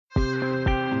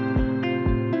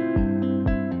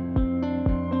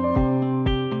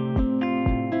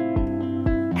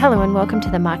Hello and welcome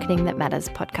to the Marketing That Matters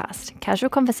podcast,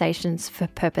 casual conversations for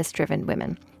purpose-driven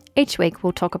women. Each week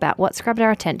we'll talk about what's grabbed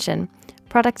our attention,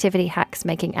 productivity hacks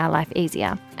making our life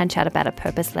easier, and chat about a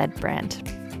purpose-led brand.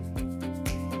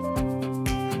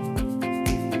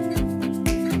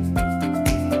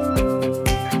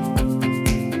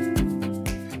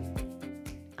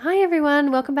 Hi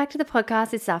everyone, welcome back to the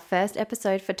podcast. It's our first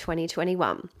episode for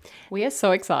 2021. We are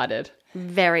so excited.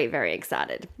 Very, very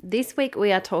excited. This week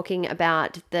we are talking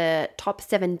about the top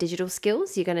 7 digital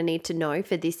skills you're going to need to know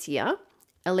for this year.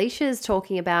 Alicia is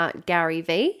talking about Gary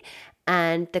Vee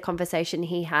and the conversation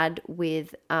he had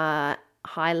with a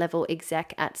high-level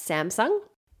exec at Samsung.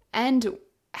 And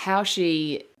how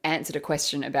she answered a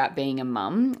question about being a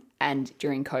mum and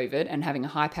during COVID and having a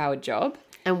high-powered job.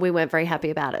 And we weren't very happy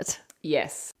about it.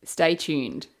 Yes, stay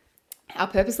tuned. Our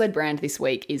purpose-led brand this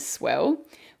week is Swell.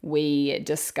 We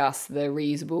discuss the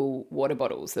reusable water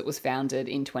bottles that was founded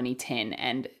in 2010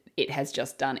 and it has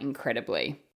just done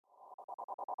incredibly.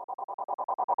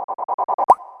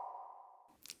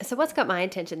 So what's got my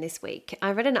attention this week?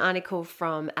 I read an article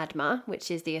from ADMA,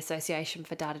 which is the Association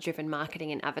for Data-Driven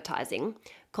Marketing and Advertising,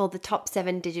 called The Top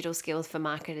 7 Digital Skills for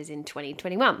Marketers in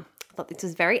 2021. I thought this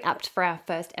was very apt for our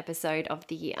first episode of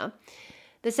the year.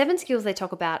 The 7 skills they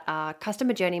talk about are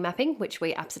customer journey mapping, which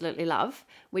we absolutely love,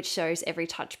 which shows every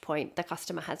touch point the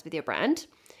customer has with your brand.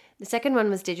 The second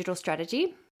one was digital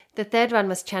strategy. The third one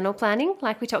was channel planning,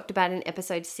 like we talked about in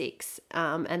episode 6,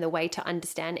 and the way to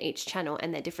understand each channel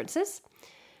and their differences.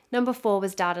 Number 4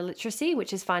 was data literacy,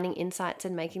 which is finding insights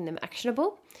and making them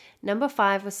actionable. Number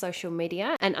 5 was social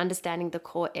media and understanding the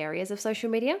core areas of social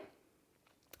media.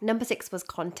 Number 6 was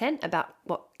content, about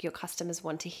what your customers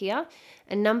want to hear.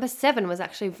 And number 7 was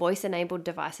actually voice-enabled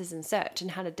devices and search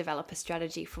and how to develop a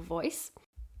strategy for voice.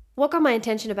 What got my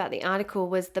attention about the article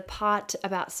was the part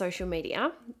about social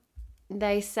media.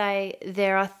 They say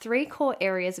there are 3 core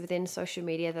areas within social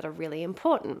media that are really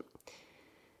important.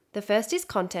 The first is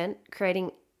content,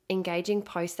 creating engaging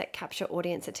posts that capture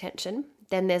audience attention.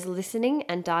 Then there's listening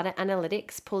and data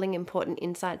analytics, pulling important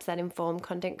insights that inform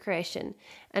content creation.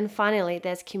 And finally,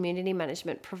 there's community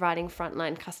management, providing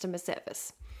frontline customer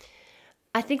service.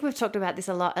 I think we've talked about this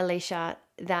a lot, Alicia,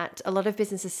 that a lot of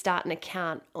businesses start an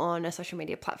account on a social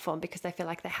media platform because they feel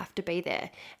like they have to be there.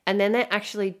 And then they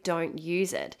actually don't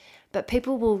use it. But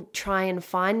people will try and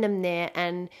find them there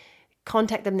and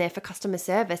contact them there for customer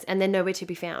service and they're nowhere to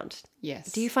be found.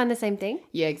 Yes. Do you find the same thing?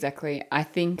 Yeah, exactly. I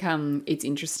think it's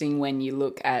interesting when you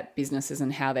look at businesses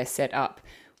and how they're set up,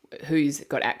 who's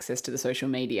got access to the social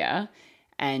media,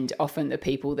 and often the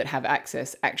people that have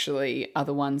access actually are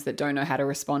the ones that don't know how to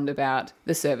respond about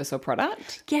the service or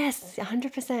product. Yes,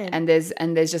 100%. And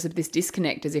there's just this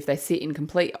disconnect as if they sit in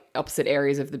complete opposite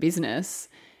areas of the business.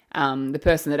 The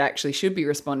person that actually should be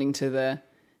responding to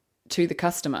the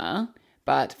customer,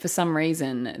 but for some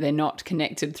reason they're not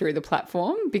connected through the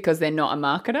platform because they're not a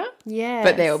marketer. Yes.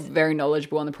 But they're very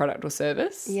knowledgeable on the product or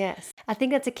service. Yes. I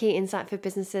think that's a key insight for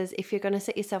businesses. If you're going to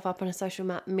set yourself up on a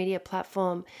social media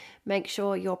platform, make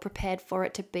sure you're prepared for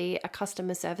it to be a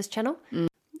customer service channel,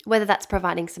 whether that's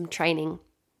providing some training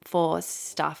for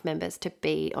staff members to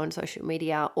be on social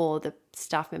media or the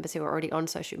staff members who are already on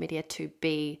social media to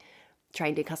be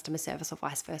trained in customer service or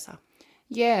vice versa.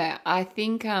 Yeah, I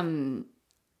think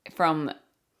from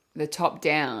the top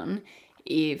down,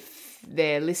 if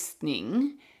they're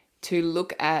listening, to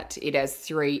look at it as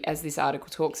 3, as this article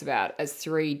talks about, as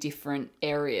 3 different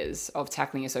areas of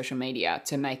tackling your social media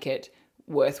to make it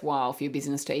worthwhile for your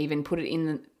business to even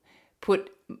put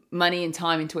money and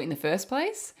time into it in the first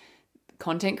place.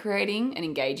 Content creating and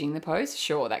engaging the post,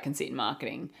 sure, that can sit in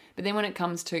marketing. But then when it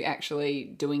comes to actually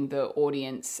doing the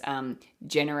audience,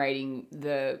 generating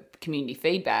the community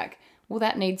feedback, well,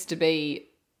 that needs to be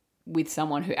with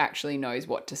someone who actually knows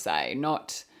what to say,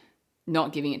 not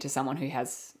giving it to someone who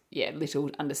has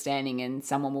little understanding and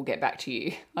someone will get back to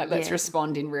you. Like, let's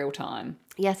respond in real time.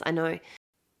 Yes, I know.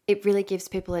 It really gives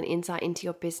people an insight into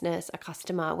your business, a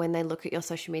customer, when they look at your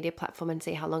social media platform and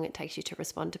see how long it takes you to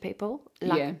respond to people.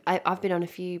 I've been on a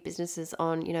few businesses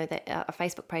on, a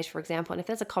Facebook page, for example, and if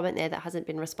there's a comment there that hasn't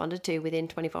been responded to within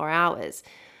 24 hours,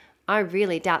 I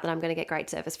really doubt that I'm going to get great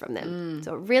service from them.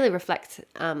 So it really reflects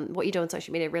what you do on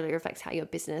social media really reflects how your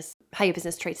business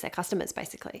treats their customers,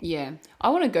 basically. Yeah. I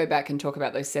want to go back and talk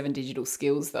about those 7 digital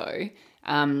skills though.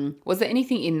 Was there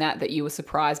anything in that you were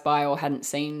surprised by or hadn't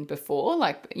seen before?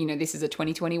 Like, this is a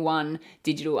 2021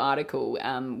 digital article,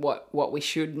 what we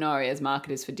should know as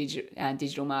marketers for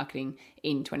digital marketing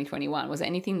in 2021. Was there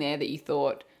anything there that you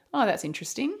thought, oh, that's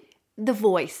interesting? The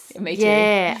voice. Me too.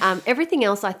 Yeah. Everything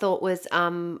else I thought was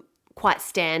quite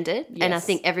standard. Yes. And I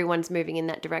think everyone's moving in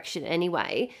that direction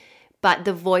anyway. but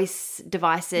the voice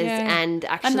devices and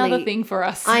actually another thing for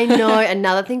us. I know,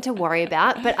 another thing to worry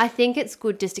about, but I think it's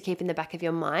good just to keep in the back of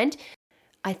your mind.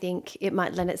 I think it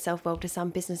might lend itself well to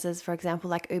some businesses, for example,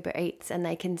 like Uber Eats, and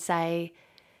they can say,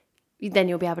 then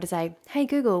you'll be able to say, hey,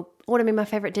 Google, order me my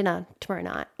favorite dinner tomorrow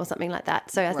night or something like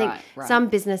that. So I think some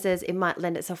businesses, it might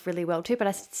lend itself really well to, but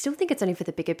I still think it's only for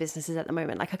the bigger businesses at the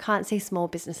moment. Like I can't see small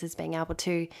businesses being able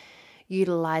to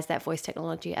utilize that voice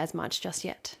technology as much just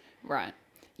yet. Right.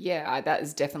 Yeah, that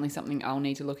is definitely something I'll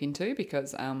need to look into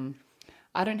because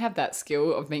I don't have that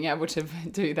skill of being able to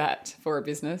do that for a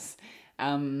business.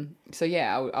 So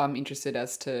yeah, I'm interested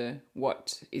as to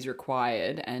what is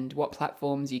required and what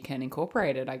platforms you can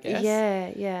incorporate it, I guess.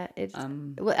 Yeah.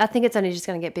 Well, I think it's only just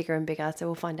going to get bigger and bigger, so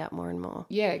we'll find out more and more.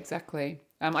 Yeah, exactly.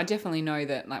 I definitely know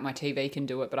that like my TV can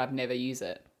do it, but I've never used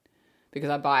it because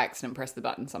I by accident press the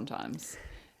button sometimes.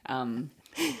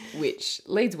 Which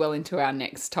leads well into our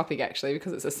next topic actually,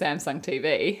 because it's a Samsung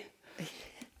TV.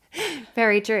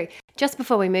 Very true. Just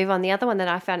before we move on, the other one that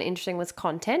I found interesting was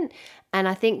content. And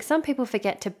I think some people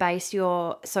forget to base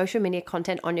your social media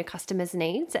content on your customers'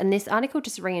 needs. And this article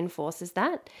just reinforces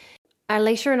that.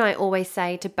 Alicia and I always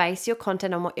say to base your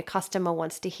content on what your customer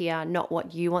wants to hear, not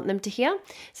what you want them to hear.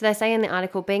 So they say in the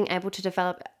article, being able to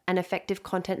develop an effective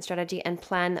content strategy and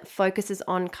plan that focuses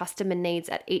on customer needs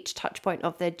at each touch point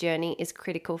of their journey is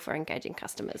critical for engaging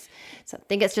customers. So I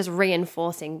think it's just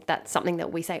reinforcing that's something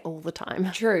that we say all the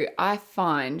time. True. I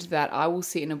find that I will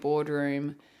sit in a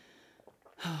boardroom,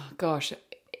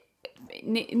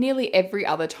 nearly every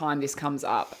other time this comes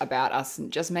up about us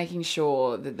just making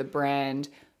sure that the brand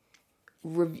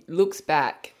looks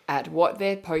back at what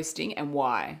they're posting and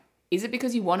why. Is it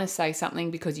because you want to say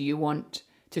something because you want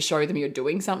to show them you're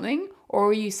doing something, or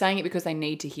are you saying it because they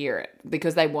need to hear it,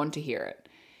 because they want to hear it?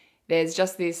 There's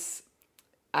just this,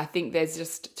 I think there's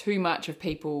just too much of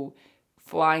people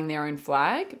flying their own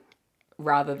flag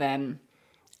rather than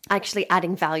actually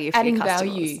adding value for your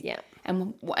customers. Yeah.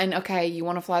 And okay, you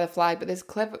want to fly the flag, but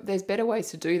there's better ways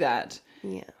to do that.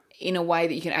 Yeah. In a way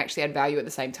that you can actually add value at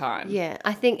the same time. Yeah,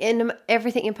 I think in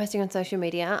everything you're posting on social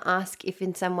media, ask if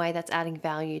in some way that's adding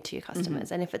value to your customers.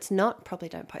 Mm-hmm. And if it's not, probably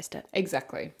don't post it.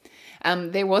 Exactly.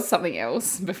 There was something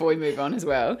else before we move on as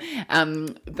well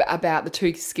about the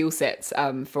two skill sets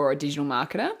for a digital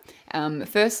marketer.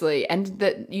 Firstly, and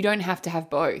that you don't have to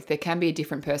have both. There can be a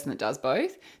different person that does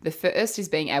both. The first is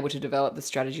being able to develop the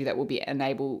strategy that will be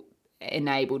enabled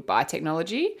by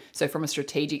technology. So from a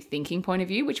strategic thinking point of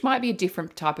view, which might be a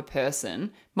different type of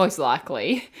person, most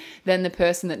likely, than the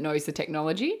person that knows the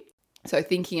technology. So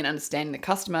thinking and understanding the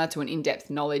customer to an in-depth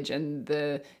knowledge and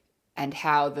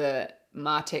how the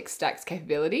MarTech stacks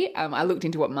capability. I looked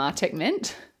into what MarTech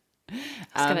meant. I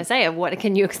was going to say, what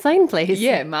can you explain, please?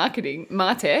 Yeah, marketing.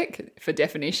 MarTech, for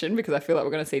definition, because I feel like we're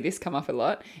going to see this come up a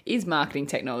lot, is marketing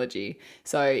technology.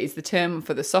 So it's the term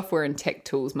for the software and tech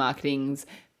tools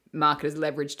marketers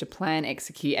leverage to plan,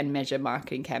 execute, and measure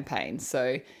marketing campaigns.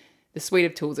 So the suite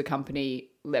of tools a company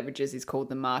leverages is called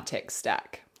the MarTech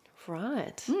stack.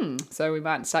 Right. So we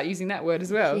might start using that word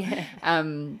as well. Yeah.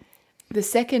 The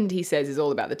second, he says, is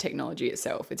all about the technology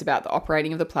itself. It's about the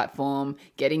operating of the platform,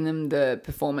 getting them the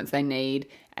performance they need,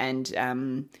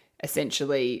 and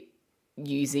essentially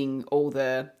using all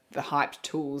the hyped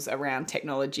tools around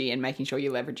technology and making sure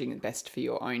you're leveraging the best for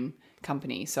your own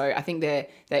company. So I think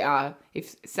they are,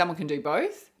 if someone can do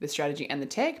both, the strategy and the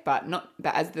tech, but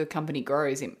as the company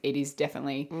grows, it is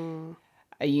definitely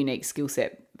a unique skill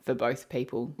set for both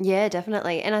people. Yeah,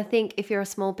 definitely. And I think if you're a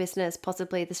small business,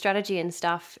 possibly the strategy and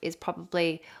stuff is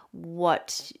probably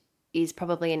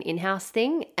an in-house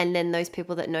thing, and then those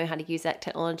people that know how to use that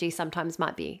technology sometimes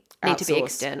need to be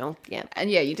external. Yeah. And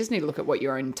yeah, you just need to look at what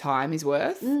your own time is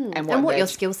worth and what your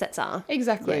skill sets are.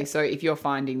 Exactly. Yeah. So if you're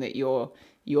finding that you're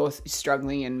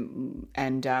struggling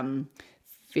and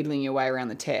fiddling your way around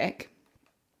the tech,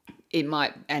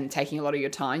 and taking a lot of your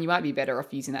time, you might be better off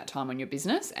using that time on your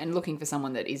business and looking for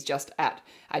someone that is just at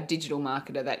a digital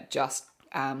marketer that just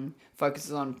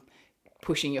focuses on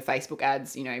pushing your Facebook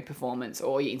ads, performance,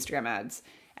 or your Instagram ads,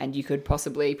 and you could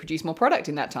possibly produce more product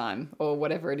in that time or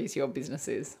whatever it is your business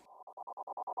is.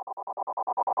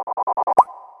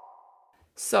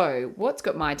 So what's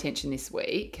got my attention this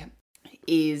week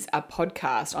is a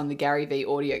podcast on the Gary Vee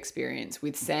audio experience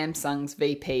with Samsung's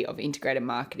VP of Integrated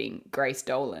Marketing, Grace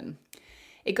Dolan.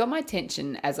 It got my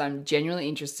attention as I'm genuinely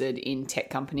interested in tech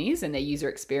companies and their user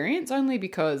experience, only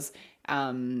because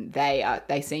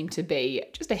they seem to be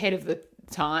just ahead of the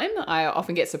time. I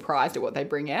often get surprised at what they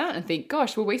bring out and think,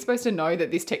 gosh, were we supposed to know that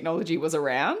this technology was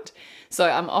around? So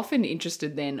I'm often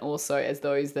interested then also as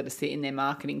those that sit in their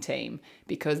marketing team,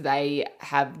 because they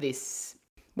have this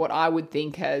what I would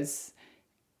think as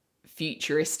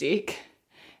futuristic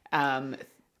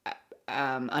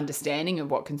understanding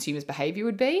of what consumers' behaviour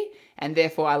would be. And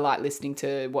therefore I like listening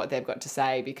to what they've got to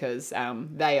say, because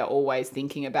they are always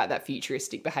thinking about that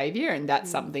futuristic behaviour, and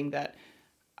that's something that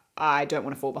I don't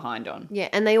want to fall behind on. Yeah,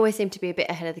 and they always seem to be a bit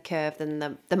ahead of the curve than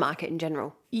the market in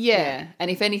general. Yeah,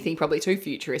 and if anything, probably too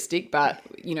futuristic. But,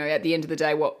 at the end of the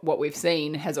day, what we've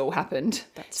seen has all happened.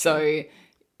 That's true.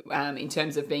 So in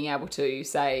terms of being able to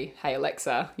say, hey,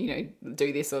 Alexa,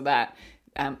 do this or that,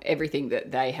 everything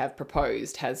that they have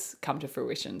proposed has come to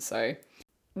fruition. So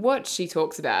what she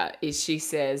talks about is, she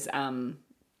says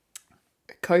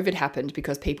COVID happened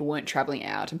because people weren't traveling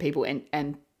out, and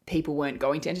people weren't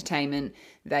going to entertainment.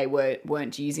 They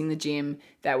weren't using the gym.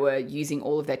 They were using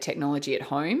all of their technology at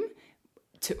home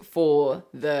for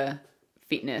the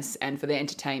fitness and for their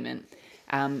entertainment.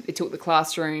 It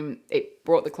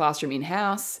brought the classroom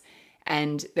in-house,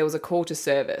 and there was a call to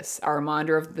service, a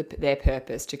reminder of their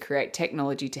purpose to create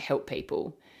technology to help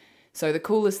people. So the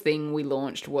coolest thing we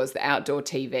launched was the outdoor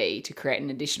TV to create an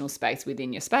additional space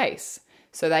within your space.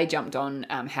 So they jumped on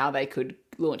how they could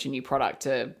launch a new product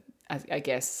to, I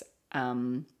guess,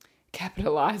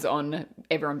 capitalize on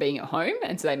everyone being at home.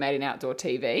 And so they made an outdoor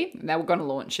TV. They were going to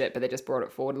launch it, but they just brought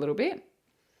it forward a little bit.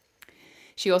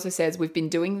 She also says, we've been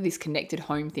doing this connected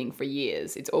home thing for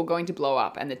years. It's all going to blow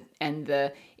up, and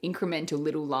the incremental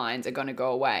little lines are going to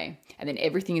go away. And then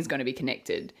everything is going to be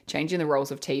connected, changing the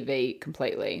roles of TV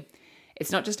completely.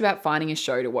 It's not just about finding a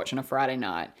show to watch on a Friday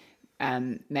night.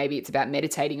 Maybe it's about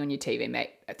meditating on your TV,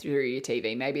 through your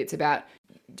TV. Maybe it's about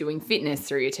doing fitness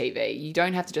through your TV. You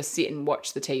don't have to just sit and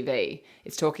watch the TV.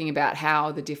 It's talking about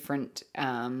how the different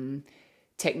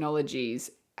technologies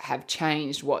have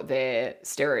changed what their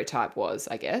stereotype was,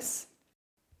 I guess.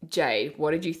 Jade,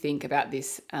 what did you think about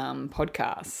this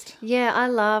podcast? Yeah, I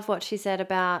love what she said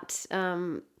about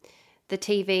the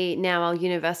TV. Now our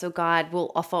universal guide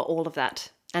will offer all of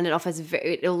that. And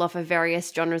it'll offer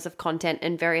various genres of content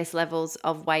and various levels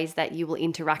of ways that you will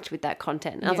interact with that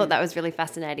content. And I thought that was really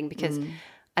fascinating, because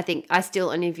I think I still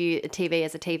only view a TV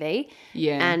as a TV.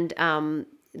 Yeah. And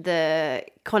the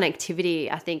connectivity,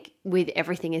 I think, with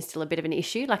everything is still a bit of an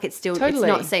issue. Like, it's still Totally.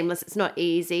 It's not seamless. It's not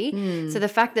easy. So the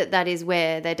fact that is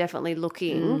where they're definitely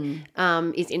looking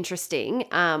is interesting.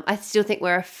 I still think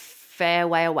we're a fair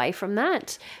way away from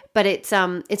that, but it's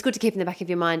good to keep in the back of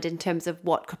your mind in terms of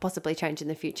what could possibly change in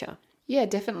the future. Yeah,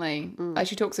 definitely.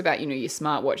 She talks about, your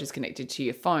smartwatch is connected to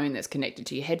your phone, that's connected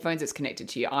to your headphones, that's connected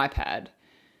to your iPad.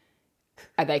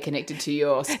 Are they connected to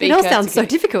your speaker? It all sounds so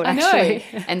difficult, actually.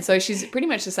 I know. And so she's pretty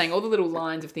much just saying all the little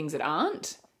lines of things that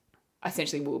aren't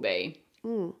essentially will be.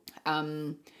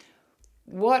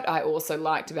 What I also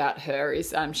liked about her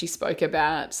is she spoke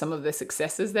about some of the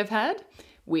successes they've had,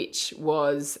 which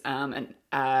was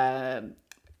a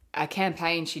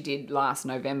campaign she did last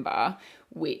November,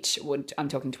 I'm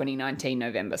talking 2019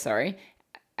 November, sorry,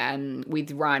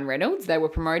 with Ryan Reynolds. They were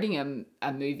promoting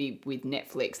a movie with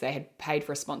Netflix. They had paid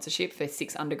for a sponsorship for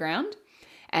 6 Underground,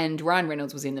 and Ryan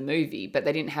Reynolds was in the movie, but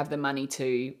they didn't have the money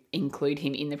to include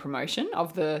him in the promotion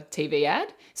of the TV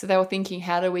ad. So they were thinking,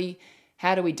 how do we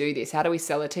do this? How do we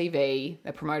sell a TV,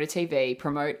 promote a TV,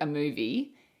 promote a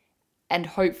movie, and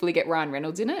hopefully get Ryan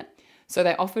Reynolds in it? So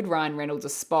they offered Ryan Reynolds a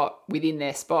spot within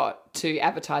their spot to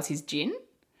advertise his gin.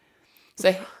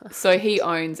 So he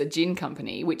owns a gin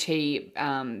company, which he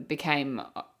became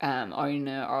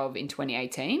owner of in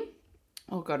 2018,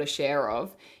 or got a share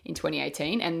of in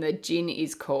 2018. And the gin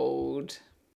is called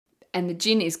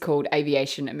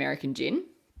Aviation American Gin.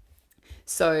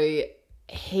 So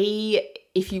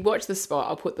if you watch the spot,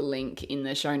 I'll put the link in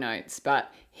the show notes,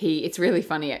 but it's really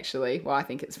funny, actually. Well, I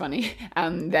think it's funny.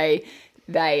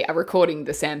 They are recording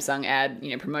the Samsung ad,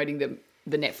 promoting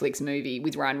the Netflix movie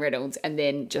with Ryan Reynolds, and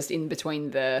then just in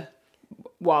between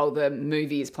while the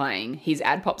movie is playing, his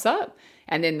ad pops up,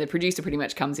 and then the producer pretty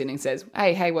much comes in and says,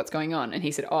 hey, what's going on? And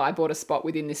he said, I bought a spot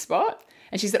within this spot.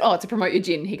 And she said, to promote your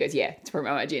gin. He goes, yeah, to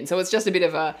promote my gin. So it's just a bit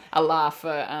of a laugh.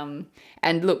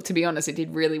 And look, to be honest, it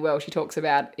did really well. She talks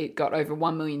about it got over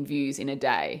 1 million views in a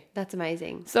day. That's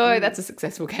amazing. So that's a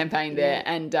successful campaign there.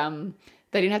 Yeah. And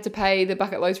they didn't have to pay the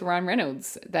bucket loads for Ryan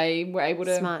Reynolds. They were able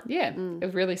to... Smart. Yeah, It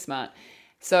was really smart.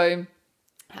 So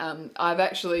I've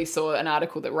actually saw an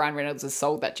article that Ryan Reynolds has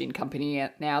sold that gin company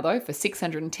now, though, for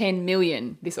 $610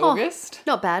 million this August.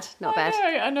 Not bad.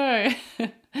 I know.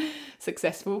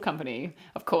 Successful company.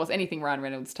 Of course, anything Ryan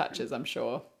Reynolds touches, I'm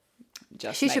sure.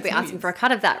 She should be asking for a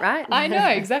cut of that, right? I know,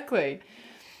 exactly.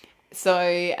 So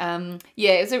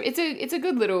it's a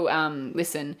good little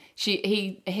listen.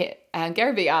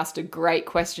 Gary Vee asked a great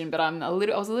question, but I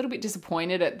was a little bit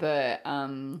disappointed at the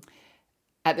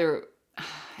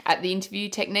at the interview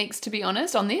techniques, to be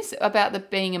honest, on this about the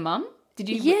being a mum. Did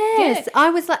you? Yes, Yeah. I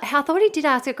was like, I thought he did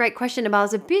ask a great question, but I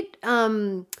was a bit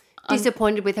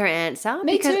disappointed with her answer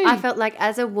because too. I felt like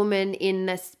as a woman in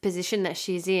this position that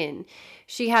she's in,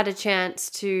 she had a chance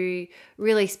to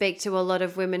really speak to a lot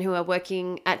of women who are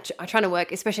trying to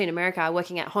work, especially in America,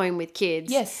 working at home with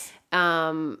kids. Yes.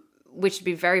 Which would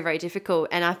be very, very difficult.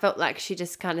 And I felt like she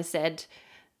just kind of said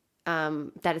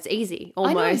that it's easy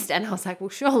almost. And I was like, well,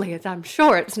 surely I'm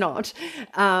sure it's not.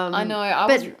 I know.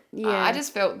 Yeah. I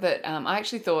just felt that I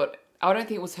actually thought, I don't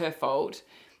think it was her fault.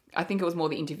 I think it was more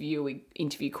the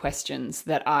interview questions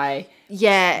that I was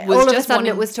all of a just sudden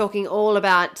wanting- it was talking all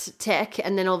about tech,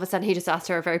 and then all of a sudden he just asked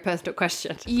her a very personal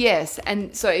question. Yes,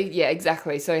 and so yeah,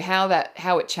 exactly. So how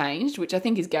it changed, which I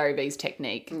think is Gary Vee's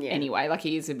technique anyway. Like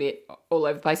he is a bit all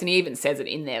over the place, and he even says it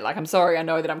in there. Like, I'm sorry, I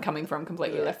know that I'm coming from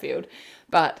completely left field,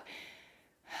 but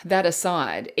that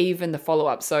aside, even the follow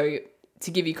up. So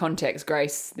to give you context,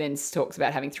 Grace then talks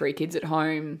about having 3 kids at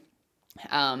home,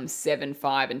 7,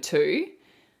 5, and 2.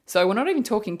 So we're not even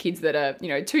talking kids that are,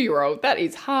 2-year-old. That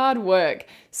is hard work.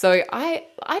 So I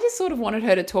just sort of wanted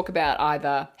her to talk about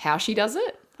either how she does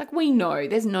it. Like, we know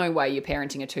there's no way you're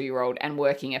parenting a 2-year-old and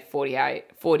working a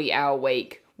 40-hour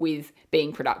week with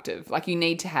being productive. Like, you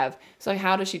need to have. So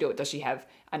how does she do it? Does she have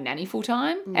a nanny full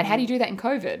time? And how do you do that in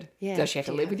COVID? Yeah. Does she have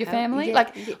to live with your help? family? Yeah.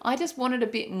 Like, I just wanted a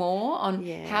bit more on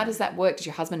how does that work? Does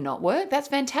your husband not work? That's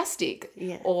fantastic.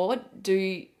 Yeah. Or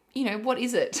what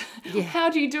is it? Yeah. How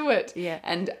do you do it? Yeah.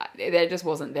 And there just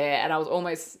wasn't there. And I was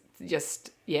almost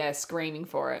just, screaming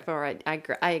for it. All right,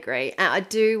 I agree. I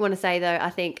do want to say, though, I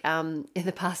think in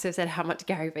the past I've said how much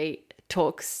Gary Vee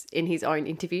talks in his own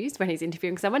interviews when he's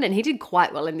interviewing someone, and he did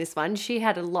quite well in this one. She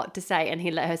had a lot to say, and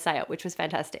he let her say it, which was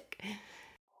fantastic.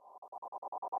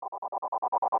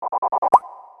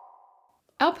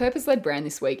 Our purpose-led brand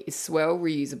this week is Swell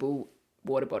Reusable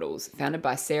Water Bottles, founded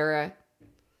by Sarah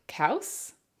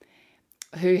Kaus,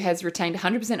 who has retained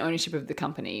 100% ownership of the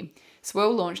company.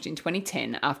 Swell launched in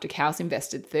 2010 after Kaus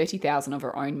invested $30,000 of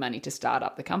her own money to start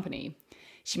up the company.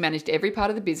 She managed every part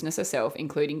of the business herself,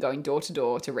 including going door to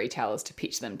door to retailers to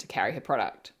pitch them to carry her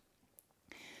product.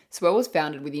 Swell was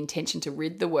founded with the intention to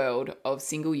rid the world of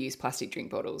single-use plastic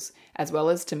drink bottles, as well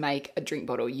as to make a drink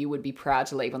bottle you would be proud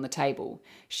to leave on the table.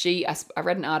 I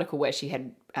read an article where she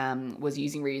was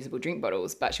using reusable drink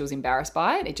bottles, but she was embarrassed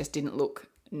by it. It just didn't look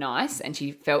nice, and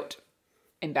she felt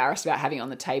embarrassed about having it on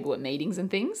the table at meetings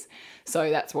and things. So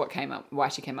that's why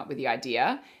she came up with the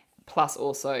idea, plus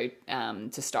also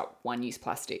to stop one-use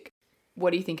plastic.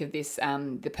 What do you think of this? What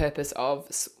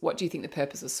do you think the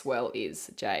purpose of Swell is,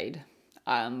 Jade?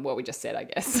 What we just said, I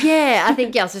guess. Yeah,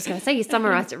 I was just going to say, you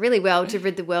summarised it really well, to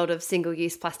rid the world of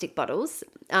single-use plastic bottles.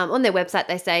 On their website,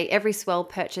 they say every Swell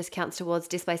purchase counts towards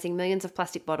displacing millions of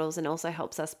plastic bottles and also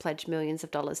helps us pledge millions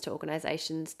of dollars to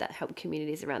organisations that help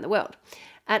communities around the world.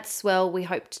 At Swell, we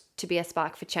hope to be a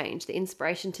spark for change, the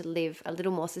inspiration to live a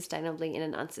little more sustainably in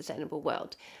an unsustainable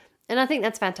world. And I think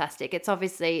that's fantastic. It's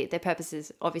obviously, their purpose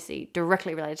is obviously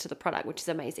directly related to the product, which is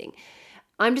amazing.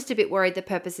 I'm just a bit worried the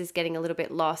purpose is getting a little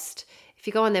bit lost. If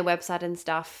you go on their website and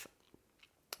stuff,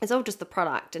 it's all just the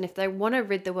product. And if they want to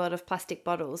rid the world of plastic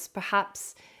bottles,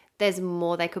 perhaps there's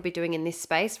more they could be doing in this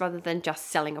space rather than just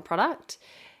selling a product.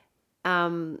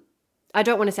 I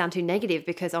don't want to sound too negative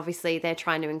because obviously they're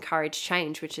trying to encourage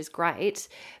change, which is great,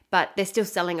 but they're still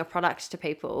selling a product to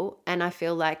people. And I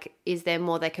feel like, is there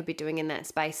more they could be doing in that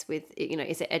space with,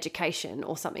 is it education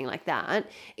or something like that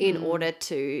in order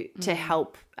to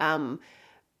help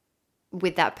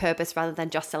with that purpose rather than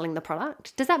just selling the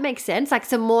product? Does that make sense? Like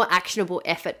some more actionable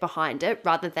effort behind it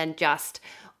rather than just,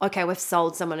 okay, we've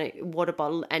sold someone a water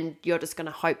bottle and you're just going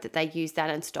to hope that they use that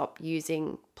and stop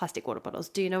using plastic water bottles.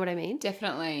 Do you know what I mean?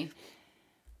 Definitely.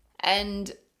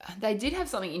 And they did have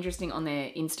something interesting on their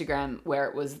Instagram where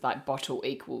it was like bottle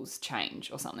equals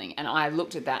change or something. And I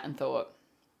looked at that and thought,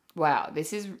 wow,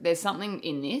 there's something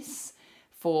in this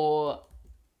for,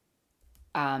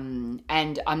 and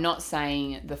I'm not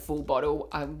saying the full bottle.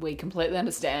 We completely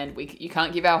understand. You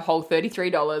can't give our whole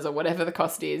 $33 or whatever the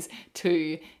cost is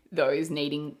to those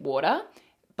needing water.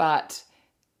 But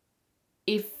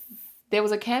if there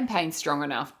was a campaign strong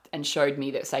enough and showed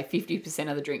me that, say, 50%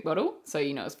 of the drink bottle, so,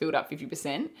 it's filled up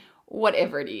 50%,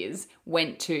 whatever it is,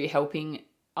 went to helping,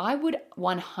 I would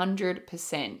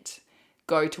 100%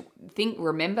 go to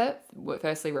remember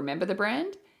the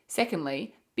brand.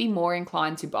 Secondly, be more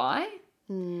inclined to buy.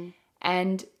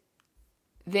 And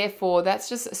therefore, that's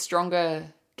just a stronger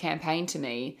campaign to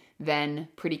me than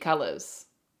pretty colours.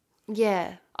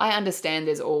 Yeah. I understand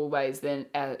there's always the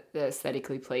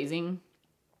aesthetically pleasing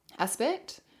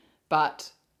aspect,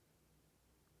 but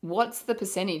what's the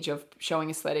percentage of showing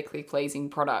aesthetically pleasing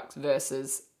products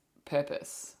versus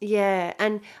purpose? Yeah,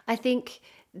 and I think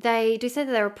they do say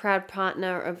that they're a proud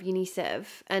partner of UNICEF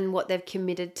and what they've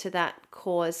committed to that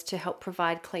cause to help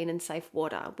provide clean and safe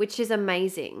water, which is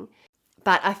amazing.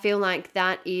 But I feel like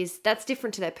that's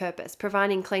different to their purpose.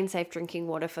 Providing clean, safe drinking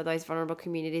water for those vulnerable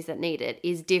communities that need it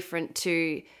is different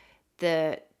to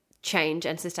the change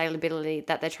and sustainability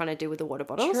that they're trying to do with the water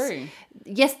bottles. True.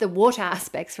 Yes, the water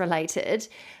aspect's related,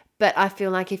 but I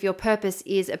feel like if your purpose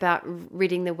is about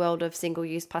ridding the world of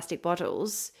single-use plastic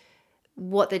bottles,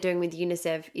 what they're doing with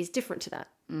UNICEF is different to that.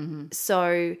 Mm-hmm.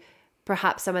 So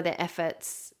perhaps some of their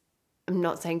efforts, I'm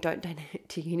not saying don't donate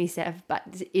to UNICEF, but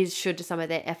should some of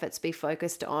their efforts be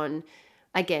focused on,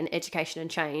 again, education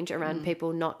and change around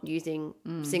people not using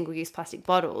single-use plastic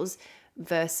bottles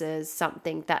versus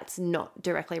something that's not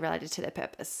directly related to their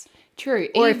purpose. True.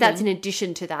 Or if that's in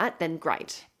addition to that, then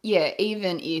great. Yeah,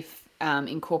 even if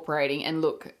incorporating, and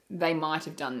look, they might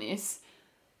have done this,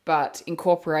 but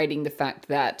incorporating the fact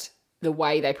that the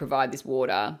way they provide this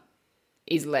water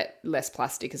is less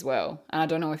plastic as well. And I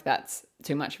don't know if that's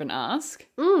too much of an ask.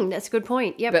 That's a good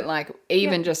point. Yeah. But like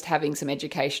even just having some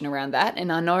education around that.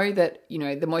 And I know that,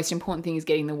 the most important thing is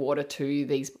getting the water to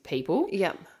these people.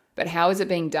 Yeah. But how is it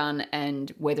being done,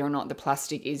 and whether or not the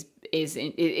plastic is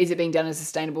it being done in a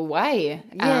sustainable way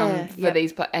for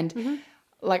these and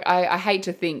like I hate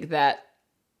to think that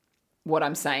what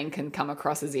I'm saying can come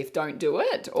across as if don't do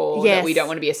it, or that we don't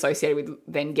want to be associated with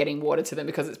then getting water to them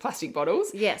because it's plastic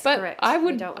bottles. Yes, but correct. I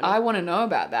want to know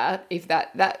about that. If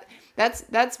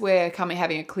that's where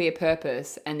having a clear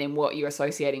purpose and then what you're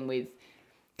associating with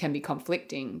can be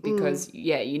conflicting, because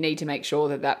you need to make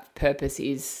sure that purpose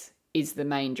is the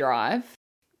main drive.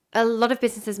 A lot of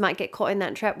businesses might get caught in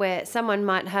that trap where someone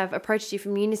might have approached you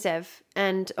from UNICEF,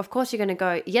 and of course you're going to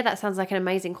go, yeah, that sounds like an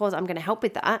amazing cause. I'm going to help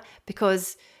with that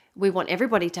because we want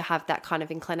everybody to have that kind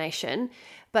of inclination.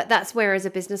 But that's where, as a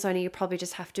business owner, you probably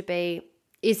just have to be,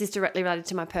 is this directly related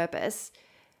to my purpose?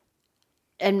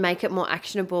 And make it more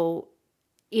actionable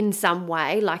in some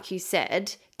way. Like you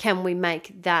said, can we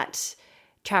make that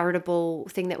charitable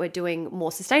thing that we're doing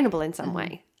more sustainable in some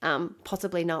way?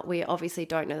 Possibly not. We obviously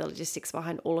don't know the logistics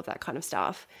behind all of that kind of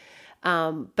stuff.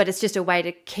 But it's just a way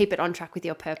to keep it on track with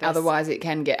your purpose. Otherwise,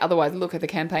 look at the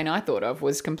campaign I thought of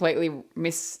was completely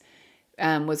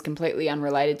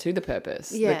unrelated to the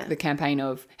purpose. Yeah. The campaign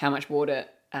of how much water,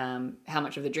 how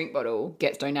much of the drink bottle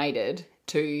gets donated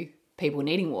to people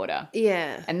needing water.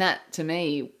 Yeah. And that to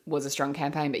me was a strong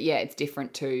campaign, but it's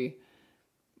different to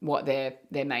what their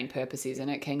main purpose is,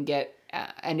 and it can get.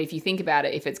 And if you think about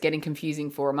it, if it's getting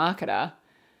confusing for a marketer,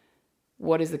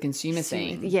 what is the consumer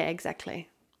seeing? Yeah, exactly.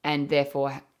 And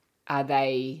therefore, are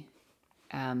they?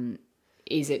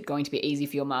 Is it going to be easy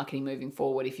for your marketing moving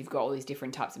forward if you've got all these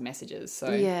different types of messages?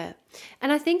 So yeah,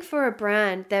 and I think for a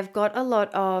brand, they've got a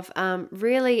lot of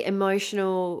really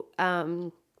emotional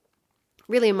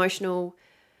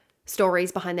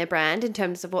stories behind their brand in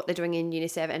terms of what they're doing in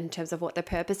UNICEF and in terms of what their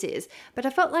purpose is. But I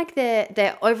felt like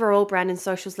their overall brand and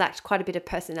socials lacked quite a bit of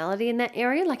personality in that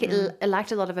area. Like it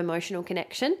lacked a lot of emotional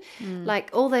connection.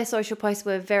 Like all their social posts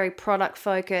were very product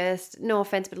focused, no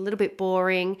offense, but a little bit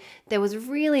boring. There was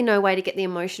really no way to get the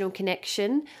emotional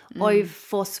connection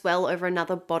over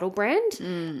another bottle brand.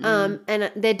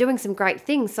 And they're doing some great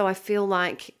things. So I feel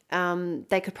like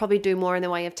they could probably do more in the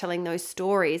way of telling those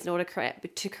stories in order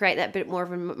to create that bit more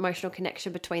of an emotional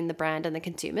connection between the brand and the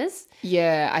consumers.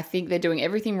 Yeah, I think they're doing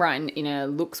everything right in a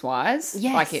looks wise.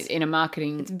 Yes. Like in a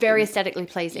marketing. It's very aesthetically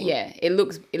pleasing. Yeah, it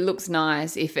looks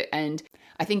nice. And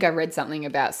I think I read something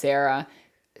about Sarah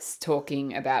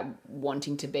talking about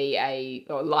wanting to be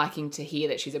or liking to hear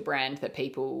that she's a brand that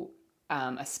people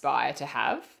aspire to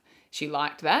have. She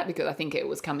liked that because I think it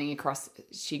was coming across,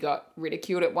 she got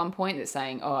ridiculed at one point that's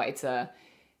saying, it's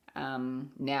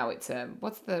now it's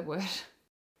what's the word?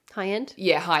 High-end?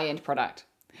 Yeah, high-end product.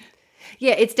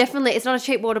 Yeah, it's not a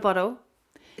cheap water bottle.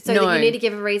 So that you need to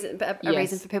give a reason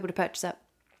for people to purchase it.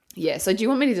 Yeah, so do you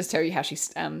want me to just tell you how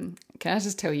can I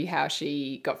just tell you how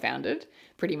she got founded,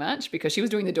 pretty much? Because she was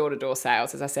doing the door-to-door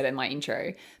sales, as I said in my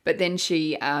intro, but then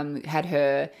she had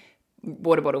her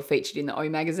water bottle featured in the O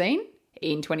magazine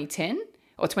in 2010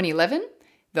 or 2011,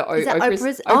 the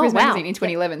Oprah's magazine in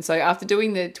 2011. Yep. So after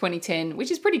doing the 2010, which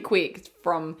is pretty quick,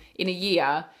 in a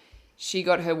year, she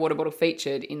got her water bottle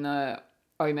featured in the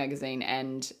O magazine,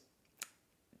 and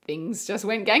things just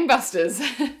went gangbusters.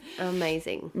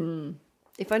 Amazing.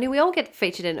 If only we all get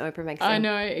featured in Oprah magazine. I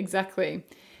know, exactly.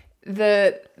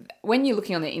 when you're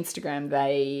looking on their Instagram,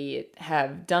 they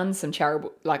have done some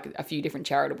charitable, like a few different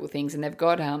charitable things, and they've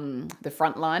got the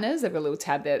frontliners. They've got a little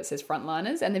tab there that says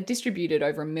frontliners, and they've distributed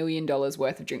over $1 million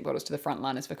worth of drink bottles to the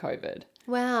frontliners for COVID.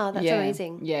 Wow, that's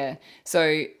amazing. Yeah.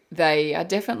 So they are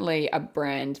definitely a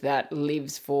brand that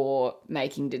lives for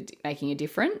making a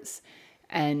difference,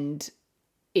 and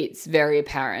it's very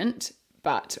apparent.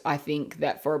 But I think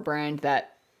that for a brand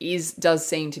that does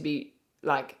seem to be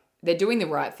like, they're doing the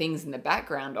right things in the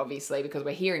background, obviously, because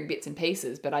we're hearing bits and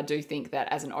pieces. But I do think that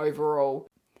as an overall,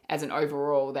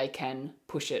 they can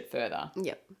push it further.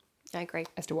 Yep, I agree.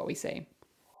 As to what we see.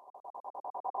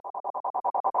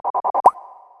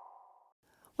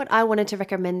 What I wanted to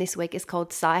recommend this week is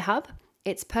called Sci-Hub.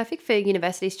 It's perfect for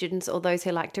university students or those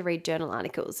who like to read journal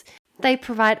articles. They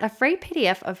provide a free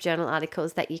PDF of journal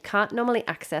articles that you can't normally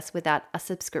access without a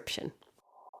subscription.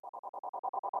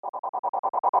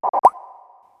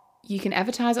 You can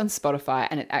advertise on Spotify,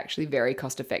 and it's actually very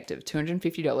cost effective,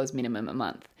 $250 minimum a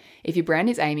month. If your brand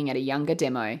is aiming at a younger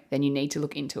demo, then you need to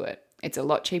look into it. It's a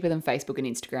lot cheaper than Facebook and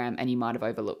Instagram, and you might have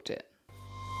overlooked it.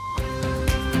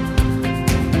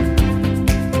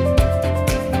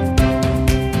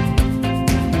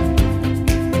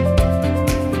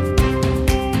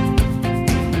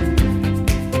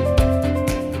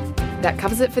 That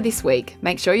covers it for this week.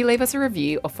 Make sure you leave us a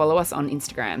review or follow us on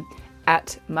Instagram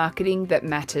at Marketing That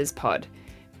Matters Pod.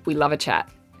 We love a chat.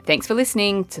 Thanks for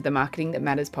listening to the Marketing That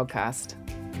Matters podcast.